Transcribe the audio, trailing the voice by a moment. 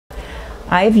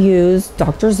I've used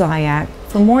Dr. Zaiac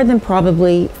for more than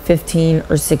probably 15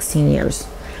 or 16 years.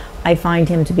 I find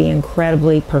him to be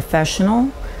incredibly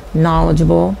professional,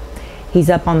 knowledgeable. He's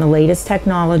up on the latest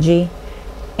technology,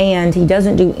 and he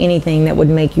doesn't do anything that would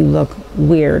make you look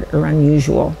weird or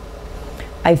unusual.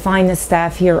 I find the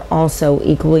staff here also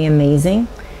equally amazing.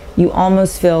 You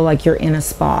almost feel like you're in a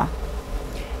spa.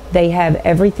 They have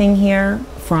everything here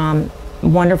from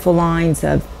wonderful lines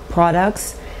of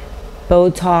products,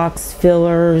 Botox,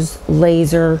 fillers,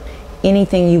 laser,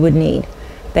 anything you would need.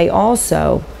 They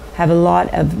also have a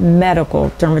lot of medical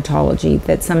dermatology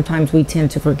that sometimes we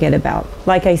tend to forget about.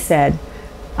 Like I said,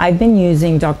 I've been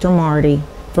using Dr. Marty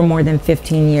for more than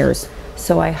 15 years,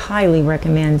 so I highly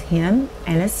recommend him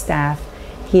and his staff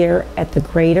here at the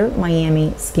Greater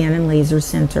Miami Skin and Laser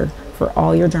Center for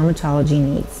all your dermatology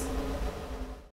needs.